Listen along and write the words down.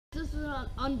this is an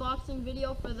unboxing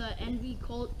video for the Envy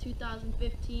Colt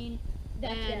 2015.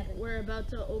 And Devin. We're about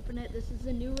to open it. This is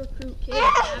a new recruit kit.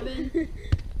 Devin.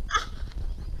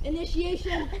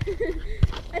 Initiation.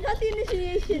 I thought the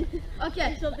initiation.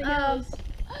 Okay. Something else.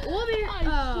 We'll be.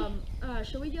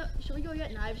 Should we go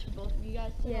get knives for both of you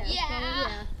guys?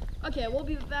 Yeah. Okay. We'll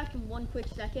be back in one quick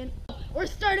second. We're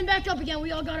starting back up again.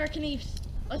 We all got our knives.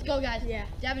 Let's go, guys. Yeah.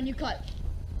 Devin, you cut.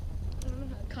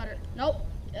 Cutter. Nope.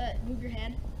 Move your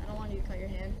hand. I don't want you to cut your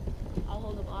hand. I'll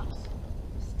hold the box.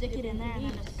 Stick it in there and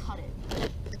then just cut it.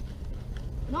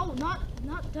 No,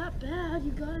 not that bad.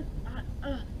 You got it.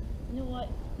 You know what?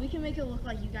 We can make it look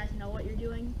like you guys know what you're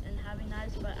doing and having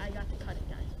knives, but I got to cut it,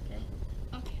 guys. Okay.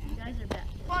 Okay. You guys are bad.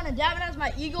 Come on, and Devin has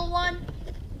my eagle one.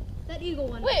 That eagle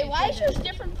one. Wait, why is yours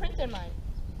different print than mine?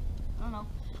 I don't know.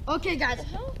 Okay, guys.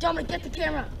 Dominic, get the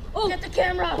camera. Oh, get the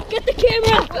camera. Get the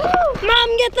camera.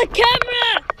 Mom, get the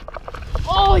camera.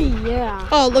 Oh yeah.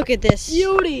 Oh, look at this.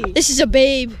 Beauty. This is a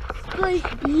babe. Great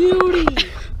beauty.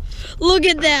 Look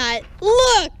at that.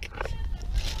 Look.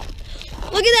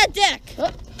 Look at that deck.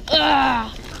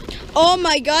 Oh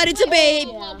my God, it's a babe.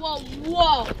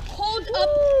 Whoa. Hold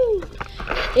up.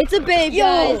 It's a babe,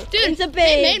 guys. Dude, it's a babe.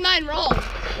 they made mine wrong.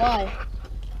 Why?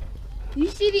 You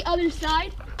see the other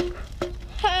side?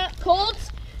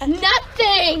 Colts?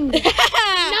 Nothing.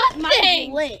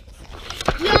 Nothing. Lit.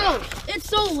 Yo, it's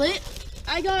so lit.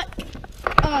 I got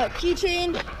a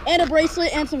keychain and a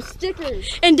bracelet and some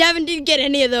stickers. And Devin didn't get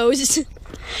any of those.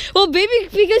 Well, baby,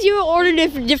 because you ordered a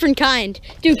different kind.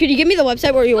 Dude, could you give me the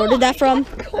website where you ordered that from?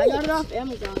 I got it off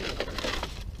Amazon.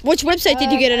 Which website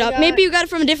did you get it I up? Maybe you got it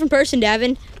from a different person,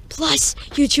 Devin. Plus,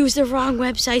 you choose the wrong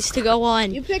websites to go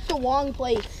on. You picked the wrong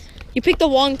place. You picked the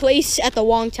wrong place at the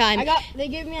wrong time. They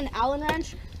gave me an Allen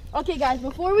wrench. Okay, guys,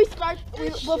 before we start,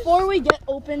 before we get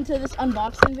open to this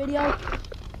unboxing video,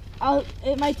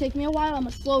 it might take me a while. I'm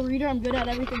a slow reader. I'm good at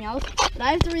everything else, but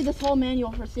I have to read this whole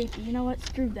manual for safety. You know what?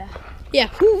 Screw that. Yeah,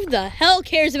 who the hell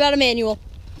cares about a manual?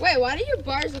 Wait, why do your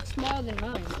bars look smaller than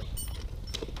mine?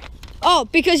 Oh,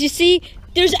 because you see,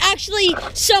 there's actually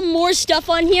some more stuff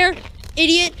on here.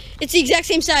 Idiot. It's the exact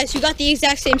same size. You got the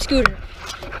exact same scooter.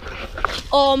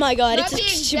 Oh my God, it's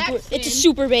a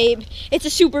super babe. It's a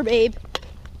super babe.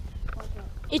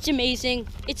 It's amazing.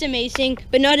 It's amazing,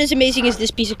 but not as amazing as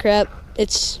this piece of crap.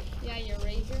 Yeah, your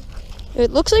razor.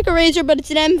 It looks like a razor, but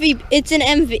it's an MV. It's an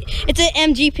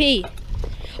MGP.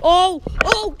 Oh,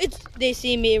 they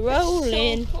see me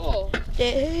rolling. So cool. But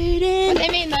they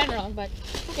made mine wrong, but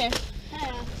okay.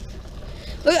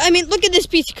 Look, I mean, look at this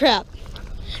piece of crap.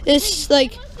 This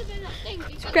Must have been a thing,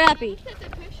 it's crappy. I looked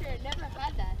at the picture, it never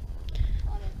had that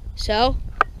on it. So?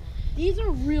 These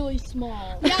are really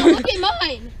small. Yeah, look at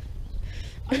mine.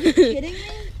 Are you kidding me?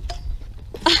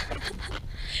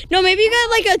 No, maybe you got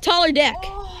like a taller deck.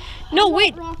 No,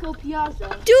 wait. Rocco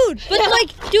Piazza. Dude, but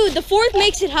dude, the fork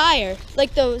makes it higher.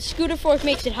 Like the scooter fork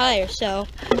makes it higher, so.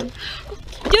 Dude,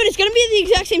 it's gonna be the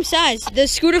exact same size. The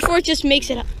scooter fork just makes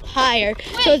it higher.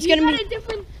 Wait, so it's gonna be.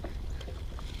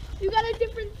 You got a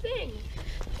different thing.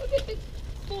 Look at the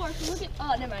fork. Look at.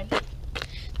 Oh, never mind.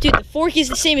 Dude, the fork is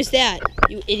the same as that.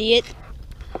 You idiot.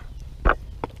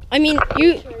 I mean,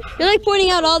 you're like pointing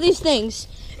out all these things,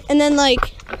 and then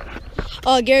like,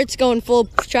 oh, Garrett's going full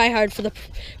try hard for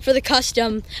the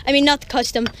custom. I mean, not the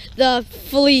custom, the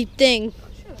fully thing.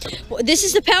 Well, this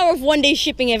is the power of one-day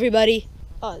shipping, everybody.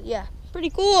 Oh yeah, pretty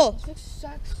cool. This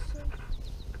sucks.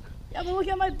 Yeah, but look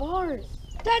at my bars.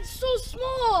 That's so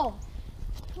small.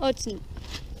 Oh, it's.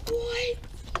 What?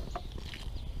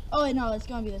 Oh wait, no, it's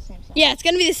gonna be the same size. Yeah, it's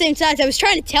gonna be the same size. I was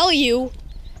trying to tell you,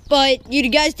 but you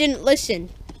guys didn't listen.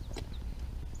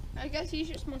 I guess he's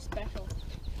just more special.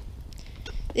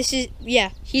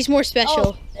 He's more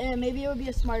special. Oh, and maybe it would be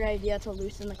a smart idea to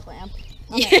loosen the clamp.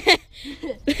 Yeah.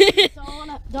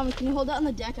 So Dominic, can you hold that on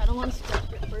the deck? I don't want to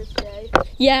scratch it first day.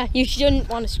 Yeah, you shouldn't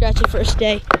want to scratch it first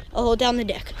day. I'll hold down the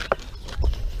deck.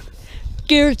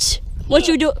 Garrett, what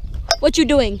you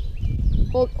doing?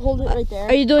 Hold it right there.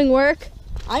 Are you doing work?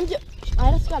 I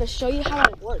just gotta show you how I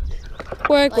work.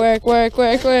 Work. You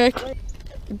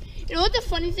know what the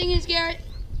funny thing is, Garrett?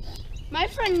 My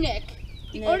friend Nick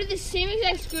ordered the same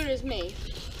exact scooter as me.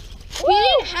 He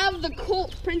didn't have the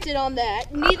Colt printed on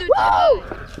that. Neither did I.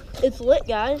 It's lit,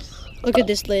 guys. Look at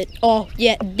this lit. Oh,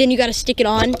 yeah. Then you gotta stick it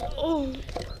on. Oh.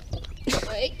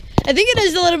 Wait. I think it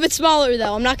is a little bit smaller,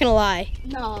 though. I'm not gonna lie.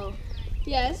 No.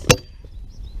 Yes.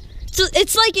 So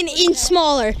it's like an inch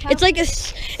smaller. It's like a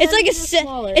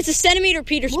centimeter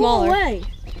Peter smaller. Move away.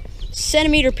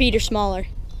 Centimeter Peter smaller.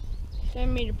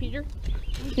 Centimeter Peter.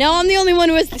 Now I'm the only one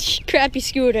who has the crappy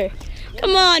scooter.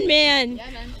 Come on, man.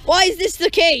 Yeah, man. Why is this the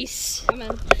case? Yeah,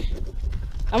 man.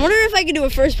 I wonder if I could do a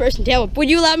first-person tail whip. Would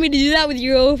you allow me to do that with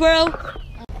your GoPro?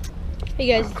 Hey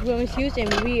guys, it's William Hughes, and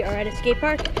we are at a skate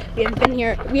park. We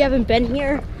haven't been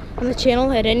here on the channel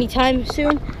at any time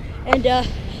soon, and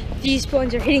these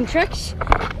boys are hitting tricks.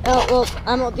 Well,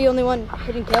 I'm not the only one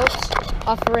hitting tails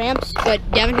off ramps, but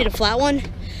Gavin hit a flat one,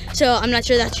 so I'm not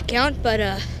sure that should count. But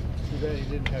too bad he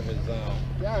didn't have his.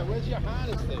 Yeah, where's your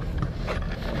harness thing?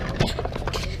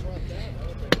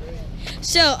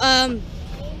 so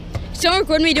someone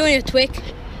record me doing a twick.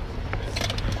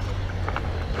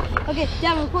 Okay,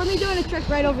 Gavin, record me doing a trick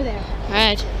right over there. All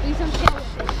right. Do some tail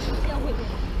whipping. Tail whipping.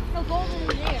 No, go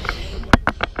over there.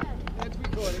 That's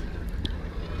recording.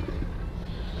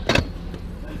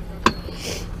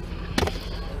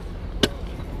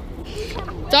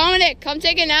 Dominic, come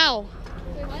take it now.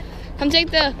 Wait, what? Come take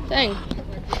the thing.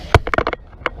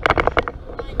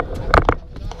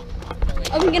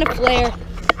 I'm gonna flare.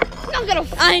 I'm gonna.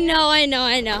 I know.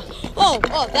 Oh,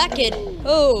 that kid.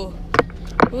 Oh,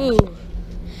 ooh.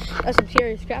 That's some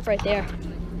serious crap right there.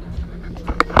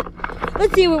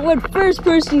 Let's see what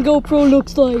first-person GoPro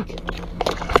looks like.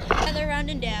 Another round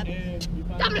and dab.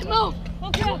 Dominic, move.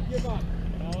 Oh crap! Give up.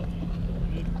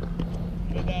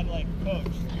 Get that like coach.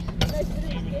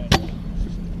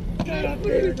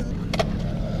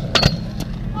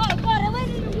 Oh god, I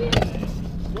landed in a wheel.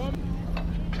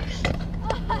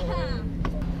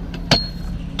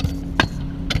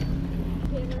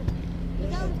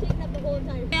 That was taking up the whole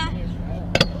entire. Yeah.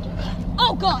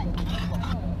 Oh god!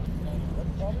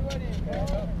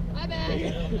 My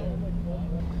bad.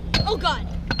 Oh god!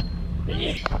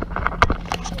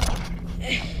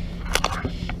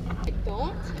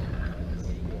 Don't.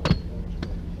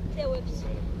 Tail whips.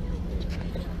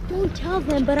 Don't tell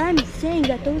them, but I'm saying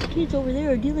that those kids over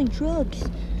there are dealing drugs.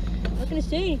 I'm not gonna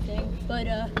say anything, but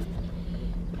I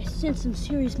sense some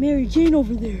serious Mary Jane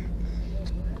over there.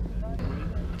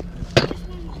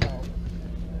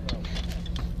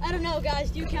 I don't know,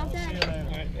 guys. Do you count that?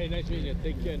 Hey, nice meeting you.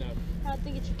 Take care now. I don't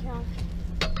think it should count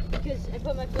because I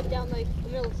put my foot down like a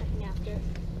millisecond after.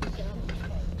 So.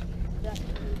 Yeah.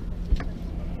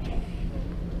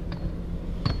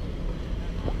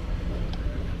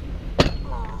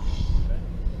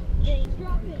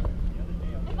 Drop it.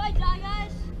 If I die,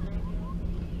 guys.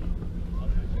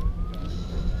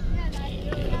 Yeah, guys,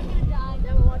 you're not gonna die.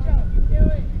 Never watch out. Do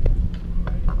it.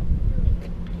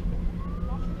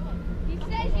 He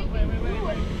says you can do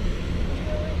it.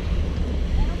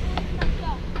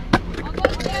 I'll go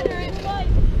together and fight.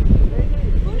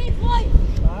 Who needs life?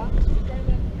 Huh?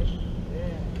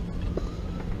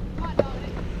 Come on,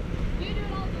 Dominic. You do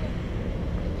it, I'll do it.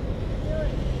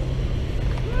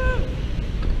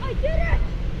 I did it!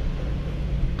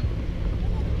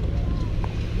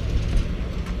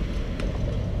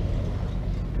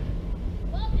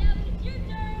 Well, Gavin, it's your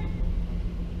turn.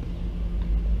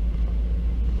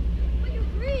 But you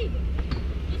agreed.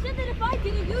 You said that if I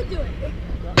did it, you'd do it.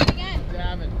 Again.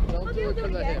 Gavin, don't Okay, do we'll it do it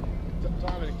because of again. him.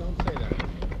 Dominic, don't say that.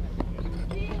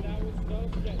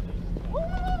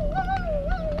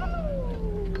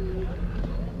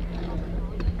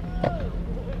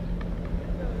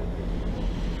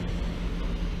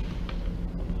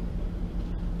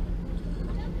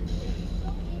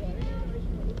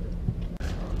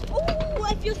 Oh,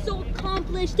 I feel so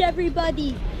accomplished,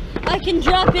 everybody. I can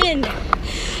drop in.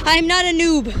 I'm not a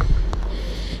noob.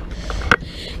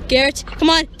 Garrett, come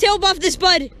on, tail buff this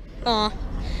bud. Aw.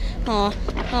 Guys,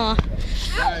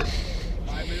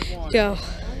 5-minute warning. Go. It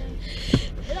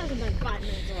hasn't been 5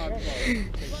 minutes. No, I'm sorry.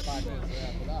 It takes 5 minutes to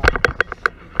wrap it up.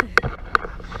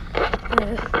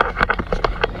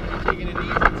 Taking it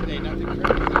easy today, nothing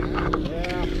crazy.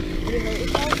 Yeah.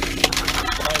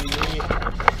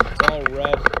 It's all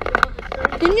red.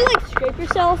 Didn't you like scrape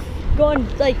yourself going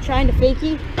like trying to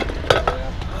fakie?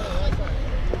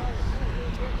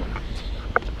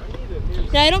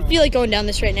 No, I don't feel like going down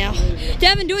this right now.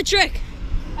 Devin, do a trick.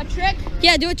 A trick?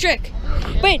 Yeah, do a trick.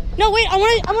 Wait, no, wait. I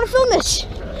want to film this.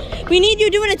 We need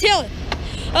you doing a tail whip.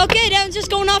 Okay, Devin's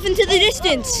just going off into the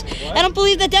distance. I don't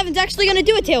believe that Devin's actually gonna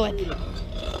do a tail whip.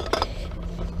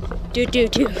 Do. Do a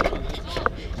tail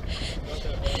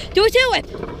whip.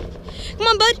 Come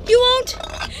on, bud. You won't.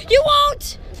 You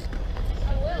won't.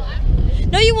 I will, actually.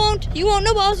 No, you won't. You won't.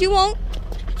 No balls. You won't.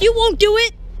 You won't do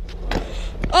it.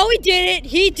 Oh, he did it.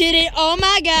 He did it. Oh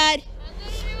my God.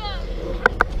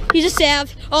 He's a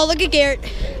sav. Oh, look at Garrett.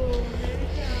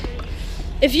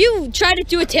 If you try to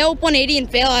do a tail whip 180 and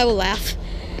fail, I will laugh.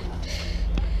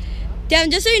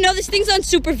 Devin, just so you know, this thing's on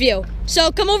super view.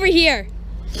 So come over here.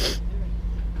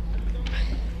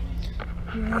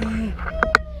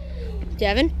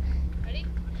 Devin? Ready?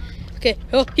 Okay.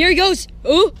 Oh, here he goes.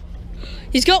 Oh,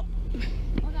 he's go.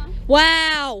 Oh,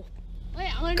 Wow.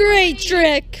 Wait, I wanna Great do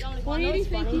trick.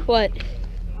 180. What?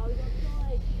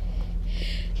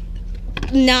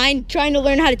 9, trying to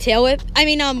learn how to tail whip. I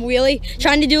mean, wheelie.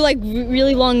 Trying to do like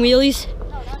really long wheelies. No,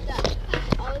 not that.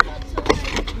 I was up till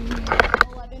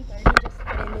like 11:30 just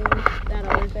ending that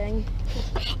other thing.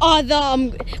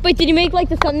 Wait, did you make like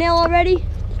the thumbnail already?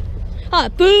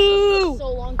 Boo! So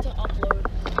long to upload.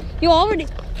 You already,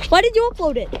 why did you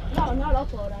upload it? No, not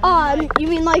upload. You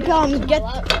mean like, get,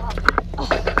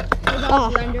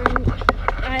 Rendering.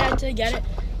 I had to get it,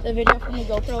 the video from the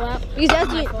GoPro app.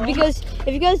 because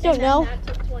if you guys don't know. That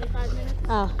took 25 minutes.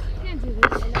 Oh. Can't do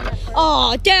this. And then that first-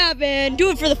 Oh, Davin, do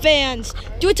it for the fans.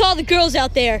 Do it to all the girls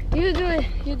out there. You do it.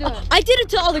 You do it. I did it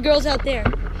to all the girls out there.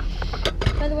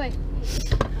 By the way,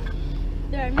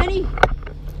 There are many.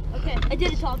 okay. I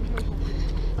did it to all the girls out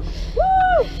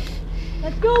there. Woo!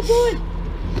 Let's go, boys.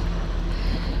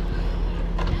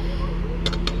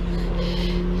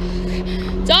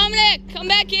 Dominic, come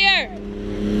back here.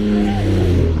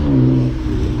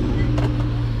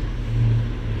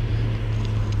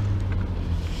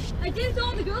 I did it to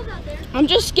all the girls out there. I'm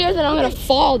just scared that I'm gonna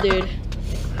fall, dude.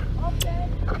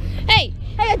 Hey,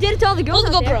 Hey, I did it to all the girls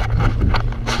hold the out there. GoPro.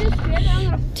 I'm just scared that I'm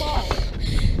gonna fall.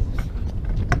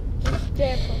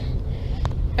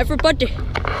 Everybody,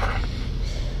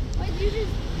 Why do you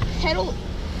just pedal?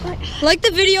 like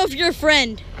the video if you're a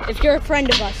friend. If you're a friend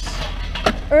of us.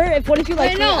 Or if what if you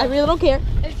like I me? know. I really don't care.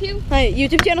 If you My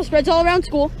YouTube channel spreads all around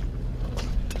school.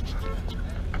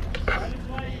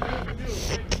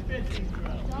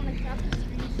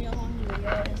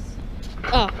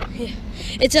 Oh, yeah.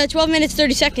 It's 12 minutes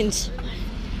 30 seconds.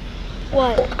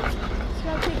 What? It's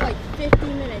gonna take like 50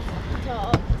 minutes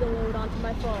to load onto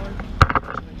my phone.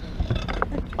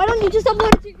 Why don't you just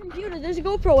upload it to your computer? There's a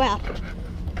GoPro app.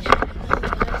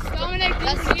 Dominic,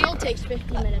 That still takes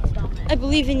 50 minutes, Dominic. I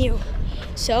believe in you.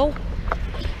 So,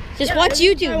 just Yeah, watch I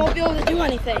YouTube. won't be able to do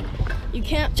anything. You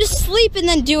can't. Just sleep and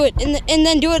then do it, and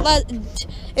then do it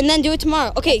and then do it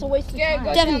tomorrow. Okay. It's a waste of Garrett, time.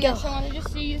 go Devin, down go. there so I wanna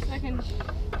just see you so I can.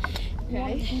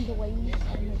 Okay.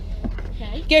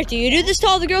 Okay. Garrett, do you do this to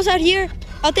all the girls out here,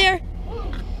 out there?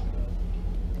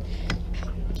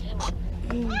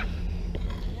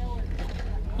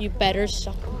 You better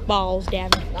suck balls, damn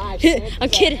it. I'm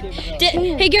kidding.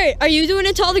 Hey, Garrett, are you doing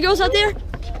it to all the girls out there?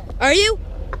 Are you?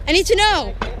 I need to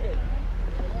know.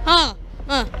 Huh?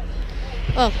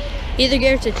 Oh, either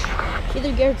Garrett's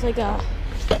like a.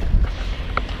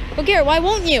 Well, Garrett, why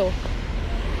won't you?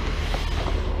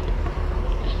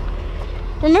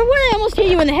 Remember when I almost hit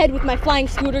you in the head with my flying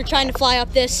scooter trying to fly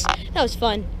up this? That was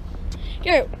fun.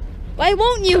 Garrett, why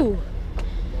won't you?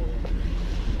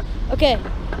 Okay,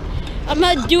 I'm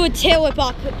gonna do a tail whip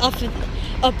up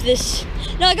this.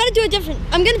 No, I gotta do it different.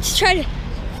 I'm gonna just try to.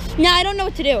 Nah, I don't know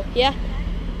what to do. Yeah.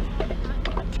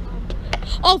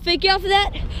 Oh, fake you off of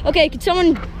that? Okay, can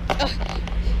someone?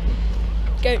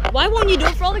 Garrett, why won't you do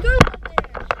it for all the girls out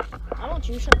there? I don't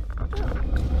choose.